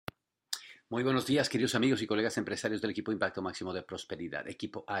Muy buenos días, queridos amigos y colegas empresarios del equipo Impacto Máximo de Prosperidad,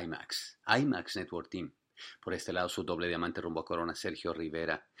 equipo iMax, iMax Network Team. Por este lado, su doble diamante rumbo a Corona, Sergio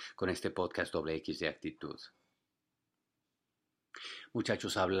Rivera, con este podcast doble X de actitud.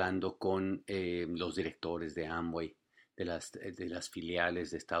 Muchachos, hablando con los directores de Amway, de las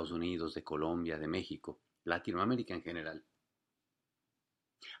filiales de Estados Unidos, de Colombia, de México, Latinoamérica en general,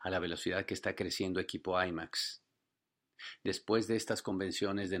 a la velocidad que está creciendo equipo iMax. Después de estas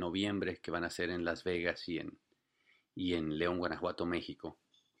convenciones de noviembre que van a ser en Las Vegas y en León, Guanajuato, México,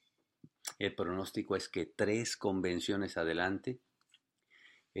 el pronóstico es que 3 convenciones adelante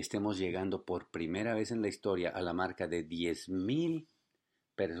estemos llegando por primera vez en la historia a la marca de 10,000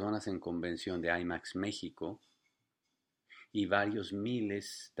 personas en convención de iMax México y varios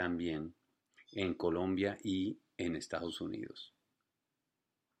miles también en Colombia y en Estados Unidos.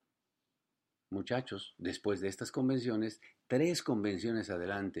 Muchachos, después de estas convenciones, 3 convenciones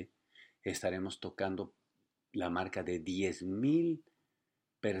adelante, estaremos tocando la marca de 10,000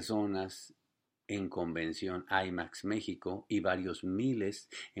 personas en convención iMax México y varios miles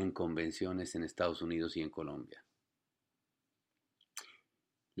en convenciones en Estados Unidos y en Colombia.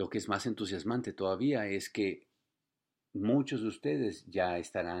 Lo que es más entusiasmante todavía es que muchos de ustedes ya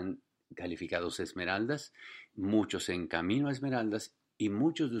estarán calificados Esmeraldas, muchos en camino a Esmeraldas y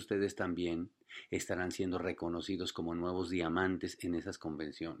muchos de ustedes también estarán siendo reconocidos como nuevos diamantes en esas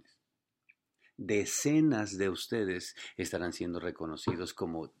convenciones. Decenas de ustedes estarán siendo reconocidos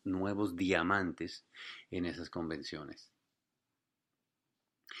como nuevos diamantes en esas convenciones.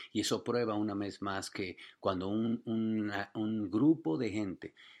 Y eso prueba una vez más que cuando un grupo de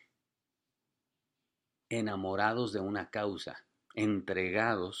gente enamorados de una causa,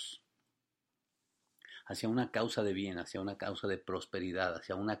 entregados hacia una causa de bien, hacia una causa de prosperidad,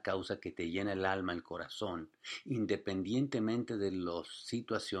 hacia una causa que te llena el alma, el corazón, independientemente de las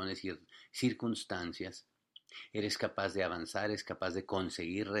situaciones y circunstancias, eres capaz de avanzar, eres capaz de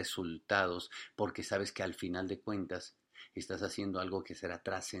conseguir resultados, porque sabes que al final de cuentas estás haciendo algo que será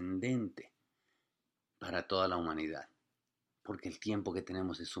trascendente para toda la humanidad. Porque el tiempo que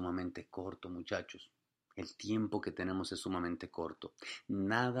tenemos es sumamente corto, muchachos. El tiempo que tenemos es sumamente corto.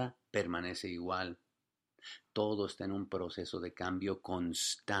 Nada permanece igual. Todo está en un proceso de cambio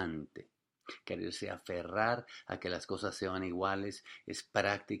constante. Quererse aferrar a que las cosas sean iguales es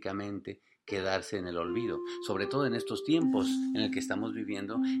prácticamente quedarse en el olvido, sobre todo en estos tiempos en el que estamos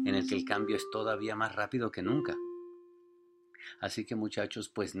viviendo, en el que el cambio es todavía más rápido que nunca. Así que muchachos,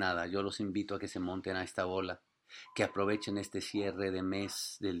 pues nada, yo los invito a que se monten a esta bola, que aprovechen este cierre de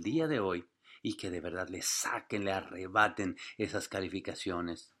mes del día de hoy y que de verdad le saquen, le arrebaten esas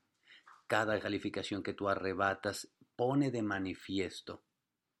calificaciones. Cada calificación que tú arrebatas pone de manifiesto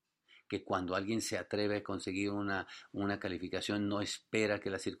que cuando alguien se atreve a conseguir una calificación no espera que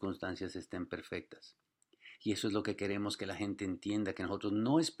las circunstancias estén perfectas. Y eso es lo que queremos que la gente entienda, que nosotros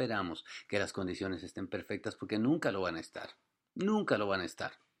no esperamos que las condiciones estén perfectas porque nunca lo van a estar. Nunca lo van a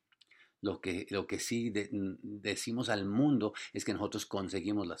estar. Lo que sí decimos al mundo es que nosotros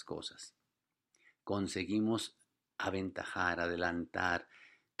conseguimos las cosas. Conseguimos aventajar, adelantar,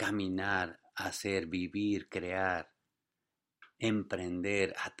 caminar, hacer, vivir, crear,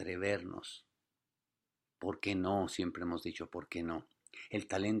 emprender, atrevernos. ¿Por qué no? Siempre hemos dicho, ¿por qué no? El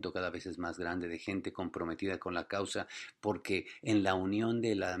talento cada vez es más grande de gente comprometida con la causa, porque en la unión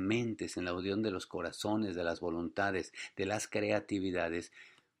de las mentes, en la unión de los corazones, de las voluntades, de las creatividades,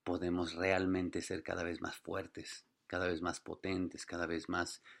 podemos realmente ser cada vez más fuertes, cada vez más potentes, cada vez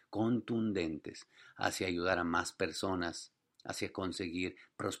más contundentes hacia ayudar a más personas, hacia conseguir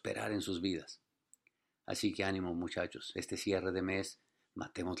prosperar en sus vidas. Así que ánimo, muchachos, este cierre de mes,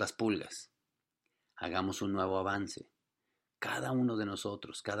 matemos las pulgas, hagamos un nuevo avance. Cada uno de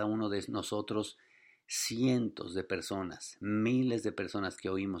nosotros, cientos de personas, miles de personas que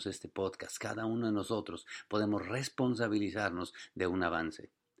oímos este podcast, cada uno de nosotros podemos responsabilizarnos de un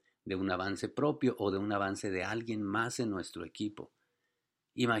avance propio o de un avance de alguien más en nuestro equipo.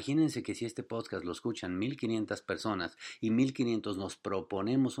 Imagínense que si este podcast lo escuchan 1,500 personas y 1,500 nos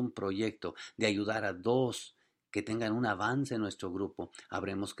proponemos un proyecto de ayudar a 2 que tengan un avance en nuestro grupo,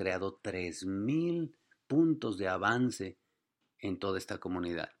 habremos creado 3,000 puntos de avance en toda esta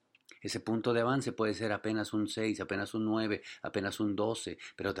comunidad. Ese punto de avance puede ser apenas un 6, apenas un 9, apenas un 12,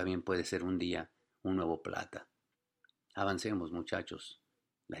 pero también puede ser un día un nuevo plata. Avancemos, muchachos.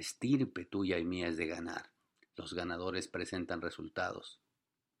 La estirpe tuya y mía es de ganar. Los ganadores presentan resultados.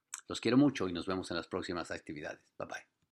 Los quiero mucho y nos vemos en las próximas actividades. Bye bye.